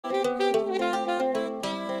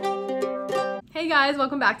Hey guys,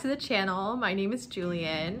 welcome back to the channel. My name is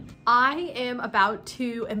Julian. I am about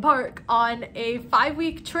to embark on a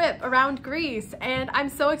 5-week trip around Greece and I'm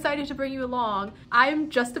so excited to bring you along. I'm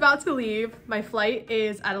just about to leave. My flight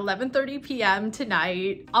is at 11:30 p.m.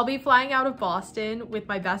 tonight. I'll be flying out of Boston with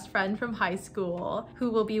my best friend from high school who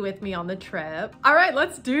will be with me on the trip. All right,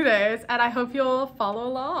 let's do this and I hope you'll follow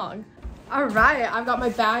along. All right, I've got my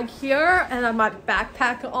bag here and I have my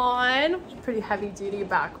backpack on. Pretty heavy duty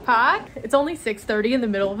backpack. It's only 6:30 in the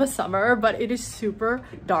middle of the summer, but it is super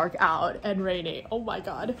dark out and rainy. Oh my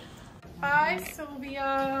God. Bye,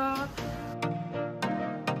 Sylvia.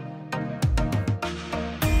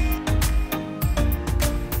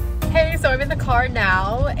 Hey, so I'm in the car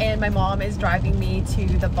now and my mom is driving me to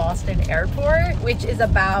the Boston airport, which is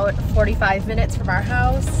about 45 minutes from our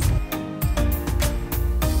house.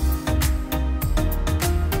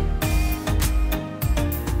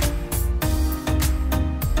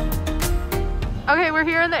 Okay, we're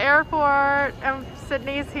here in the airport and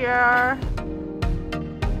Sydney's here.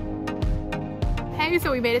 Hey,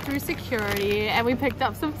 so we made it through security and we picked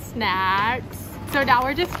up some snacks. So now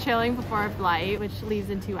we're just chilling before our flight, which leaves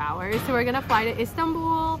in 2 hours. So we're gonna fly to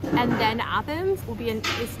Istanbul and then Athens. We'll be in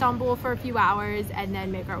Istanbul for a few hours and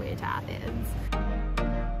then make our way to Athens.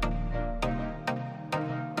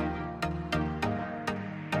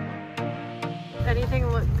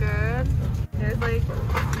 Anything look good? There's like,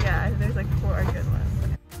 yeah, there's like 4 good ones.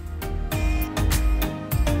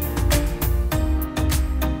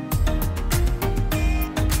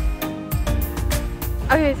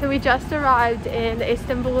 Okay, so we just arrived in the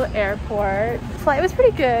Istanbul airport. The flight was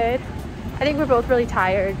pretty good. I think we're both really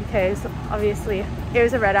tired because obviously it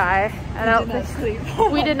was a red eye. And we did not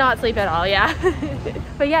sleep. We did not sleep at all, yeah.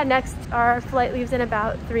 But yeah, next our flight leaves in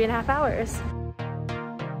about 3.5 hours.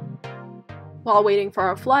 While waiting for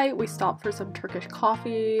our flight, we stopped for some Turkish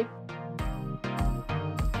coffee.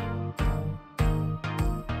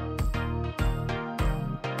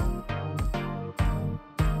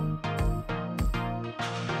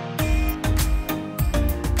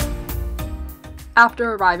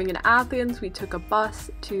 After arriving in Athens, we took a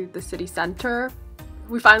bus to the city center.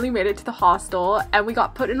 We finally made it to the hostel and we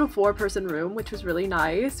got put in a 4-person room, which was really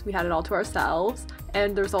nice. We had it all to ourselves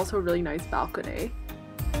and there's also a really nice balcony.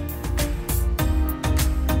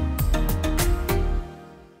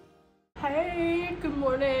 Good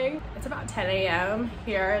morning. It's about 10 a.m.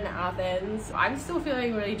 here in Athens. I'm still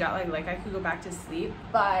feeling really jet lagged, like I could go back to sleep,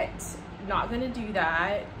 but not gonna do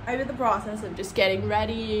that. I'm in the process of just getting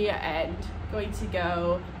ready and going to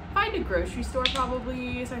go find a grocery store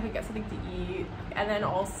probably so I could get something to eat, and then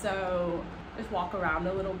also just walk around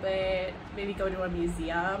a little bit, maybe go to a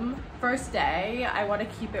museum. First day, I want to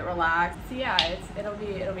keep it relaxed. So yeah, it'll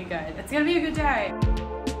be good. It's gonna be a good day.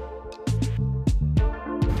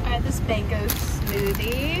 I had this mango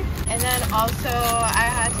smoothie, and then also I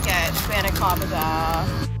had to get panathenaic.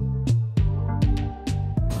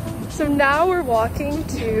 So now we're walking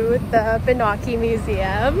to the Benaki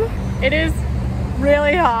museum. It is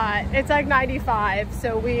really hot. It's like 95,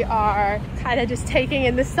 so we are kind of just taking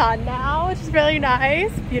in the sun now, which is really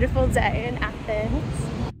nice. Beautiful day in Athens.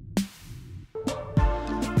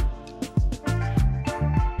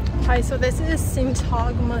 Hi, so this is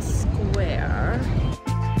Syntagma Square.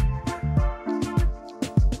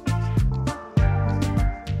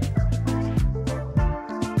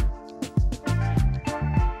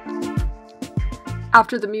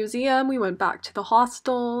 After the museum, we went back to the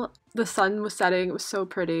hostel. The sun was setting, it was so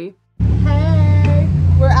pretty. Hey!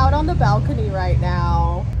 We're out on the balcony right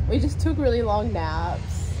now. We just took really long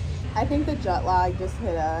naps. I think the jet lag just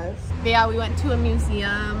hit us. But yeah, we went to a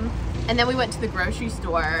museum and then we went to the grocery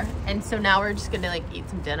store. And so now we're just gonna like eat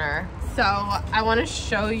some dinner. So I wanna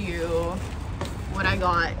show you what I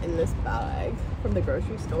got in this bag from the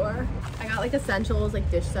grocery store. I got like essentials like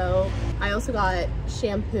dish soap. I also got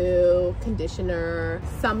shampoo, conditioner,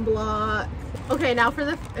 sunblock. Okay, now for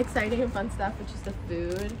the exciting and fun stuff, which is the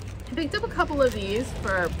food. I picked up a couple of these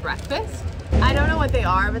for breakfast. I don't know what they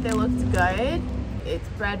are, but they looked good. It's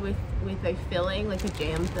bread with a filling, like a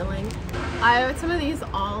jam filling. I got some of these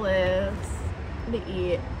olives to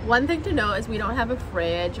eat. One thing to note is we don't have a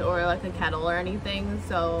fridge or like a kettle or anything,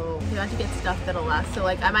 so we have to get stuff that'll last. So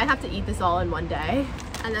like I might have to eat this all in one day.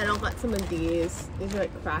 And then I'll get some of these. These are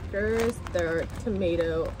like crackers. They're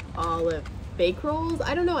tomato olive bake rolls.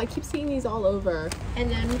 I don't know, I keep seeing these all over.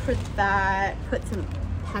 And then for that, put some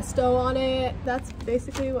pesto on it. That's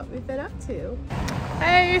basically what we've been up to.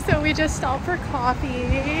 Hey, so we just stopped for coffee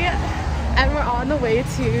and we're on the way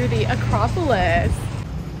to the Acropolis.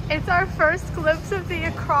 It's our first glimpse of the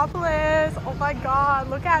Acropolis. Oh my God,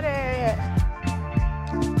 look at it.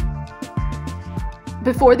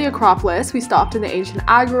 Before the Acropolis, we stopped in the ancient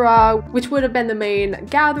Agora, which would have been the main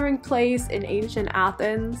gathering place in ancient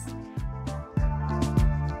Athens.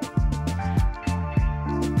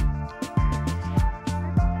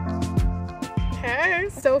 Okay,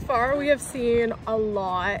 so far we have seen a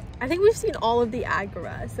lot. I think we've seen all of the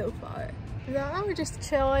Agora so far. Now we're just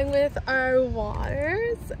chilling with our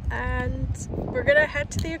waters and we're gonna head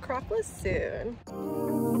to the Acropolis soon.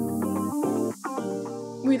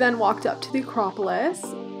 We then walked up to the Acropolis.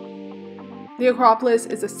 The Acropolis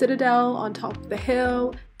is a citadel on top of the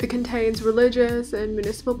hill. It contains religious and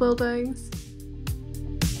municipal buildings.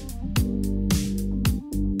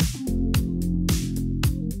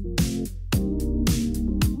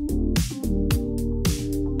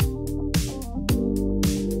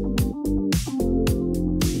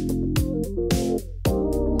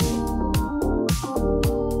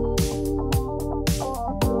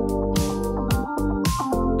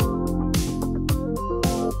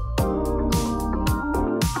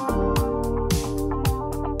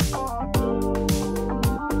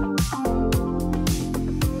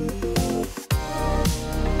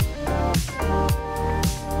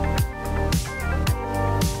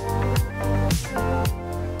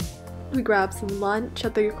 We grabbed some lunch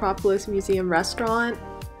at the Acropolis Museum restaurant,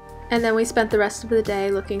 and then we spent the rest of the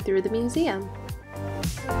day looking through the museum.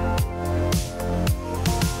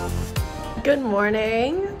 Good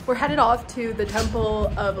morning! We're headed off to the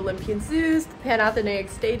Temple of Olympian Zeus, the Panathenaic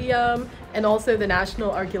Stadium, and also the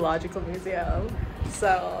National Archaeological Museum.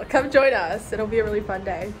 So come join us, it'll be a really fun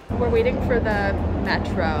day. We're waiting for the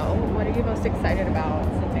metro. What are you most excited about,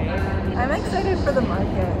 Sydney? I'm excited for the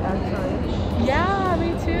market, actually. Yeah,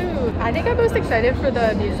 me too. I think I'm most excited for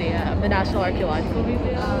the museum, the National Archaeological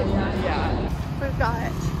Museum. Yeah. We've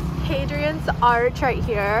got Hadrian's Arch right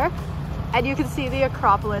here, and you can see the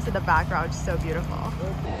Acropolis in the background, which is so beautiful.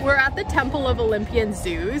 We're at the Temple of Olympian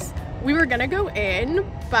Zeus. We were gonna go in,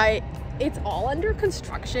 but it's all under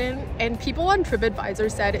construction, and people on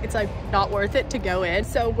TripAdvisor said it's like not worth it to go in.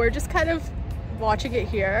 So we're just kind of watching it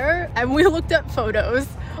here, and we looked at photos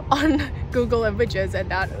on Google Images,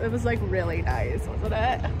 and it was like really nice, wasn't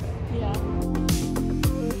it? Yeah.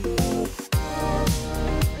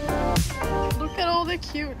 Look at all the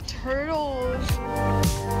cute turtles.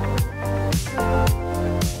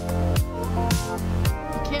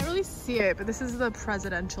 You can't really see it, but this is the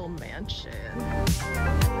presidential mansion.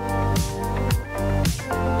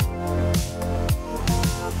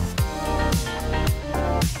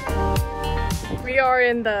 We are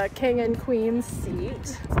in the king and queen's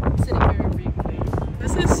seat. Sitting very briefly.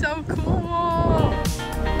 This is so cool!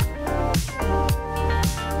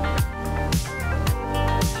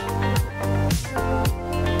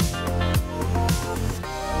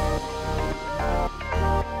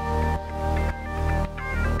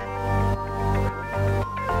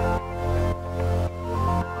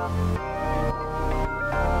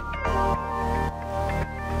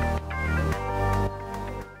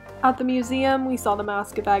 At the museum, we saw the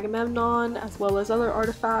Mask of Agamemnon, as well as other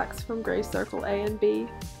artifacts from Grey Circle A and B.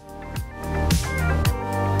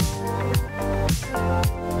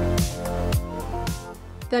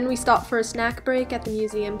 Then we stopped for a snack break at the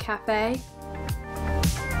museum cafe.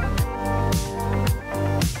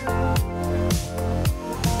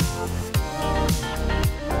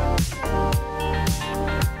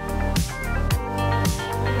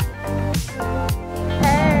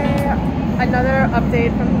 Another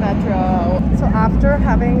update from the metro. So after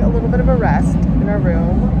having a little bit of a rest in our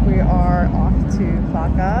room, we are off to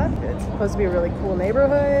Plaka. It's supposed to be a really cool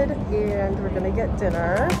neighborhood, and we're gonna get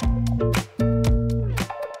dinner.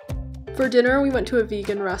 For dinner, we went to a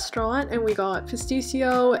vegan restaurant and we got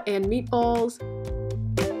pasticcio and meatballs.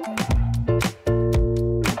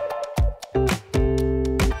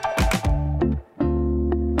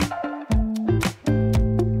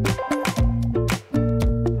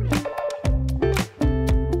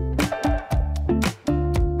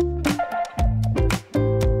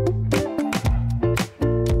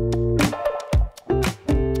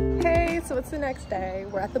 The next day,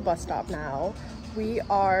 we're at the bus stop now. We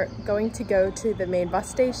are going to go to the main bus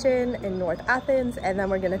station in North Athens, and then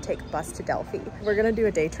we're gonna take a bus to Delphi. We're gonna do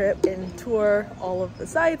a day trip and tour all of the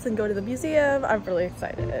sites and go to the museum. I'm really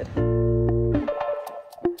excited.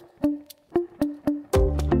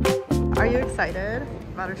 Are you excited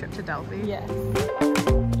about our trip to Delphi? Yes.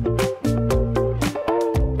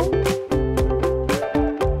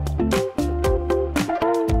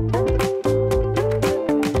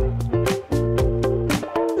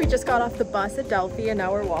 Got off the bus at Delphi, and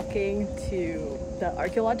now we're walking to the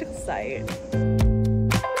archaeological site.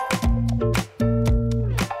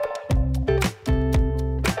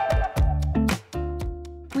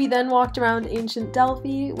 then walked around Ancient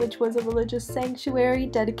Delphi, which was a religious sanctuary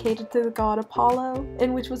dedicated to the god Apollo,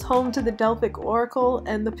 and which was home to the Delphic oracle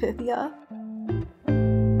and the Pythia.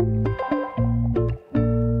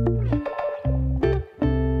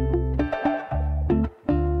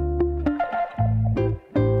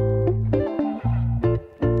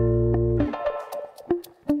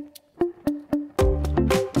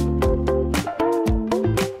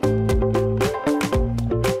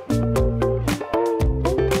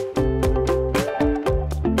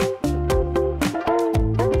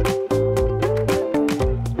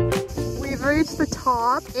 The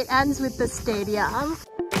top. It ends with the stadium.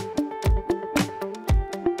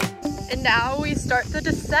 And now we start the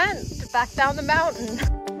descent back down the mountain.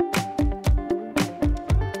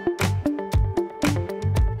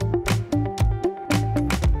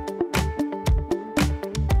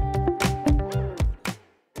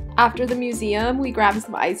 After the museum, we grabbed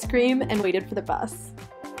some ice cream and waited for the bus.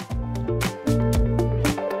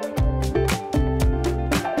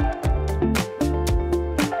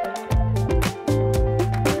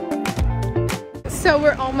 So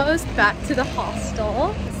we're almost back to the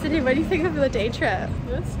hostel. Sydney, what do you think of the day trip?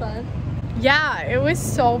 It was fun. Yeah, it was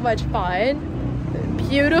so much fun.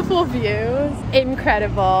 Beautiful views,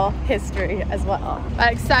 incredible history as well.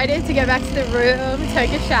 I'm excited to get back to the room,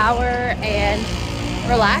 take a shower, and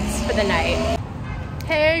relax for the night.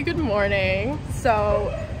 Hey, good morning. So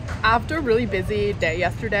after a really busy day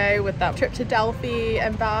yesterday with that trip to Delphi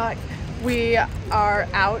and back, we are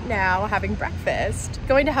out now having breakfast.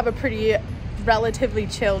 Going to have a pretty relatively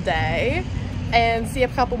chill day and see a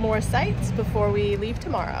couple more sites before we leave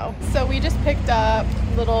tomorrow. So we just picked up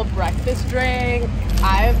a little breakfast drink.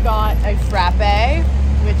 I've got a frappe,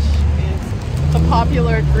 which is a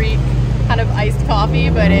popular Greek kind of iced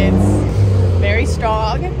coffee, but it's very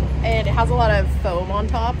strong and it has a lot of foam on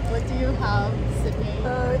top. What do you have, Sydney?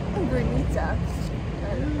 Granita.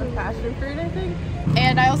 A passion fruit, I think.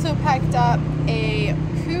 And I also packed up a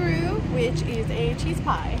kuru, which is a cheese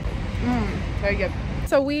pie. Very good.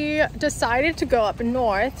 So we decided to go up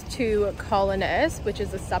north to Colonus, which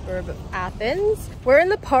is a suburb of Athens. We're in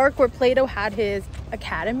the park where Plato had his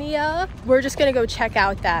academia. We're just gonna go check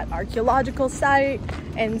out that archaeological site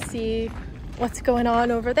and see what's going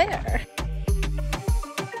on over there.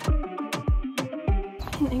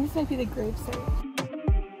 I think this might be the grave site.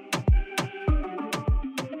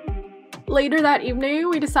 Later that evening,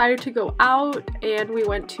 we decided to go out and we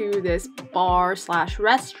went to this bar slash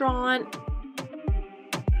restaurant.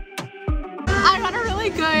 I got a really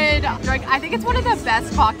good drink. I think it's one of the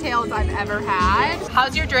best cocktails I've ever had.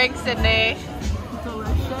 How's your drink, Sydney?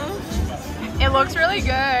 Delicious. It looks really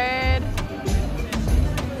good.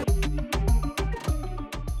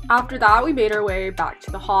 After that, we made our way back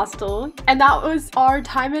to the hostel, and that was our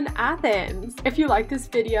time in Athens. If you like this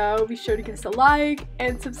video, be sure to give us a like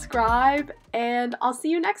and subscribe, and I'll see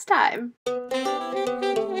you next time.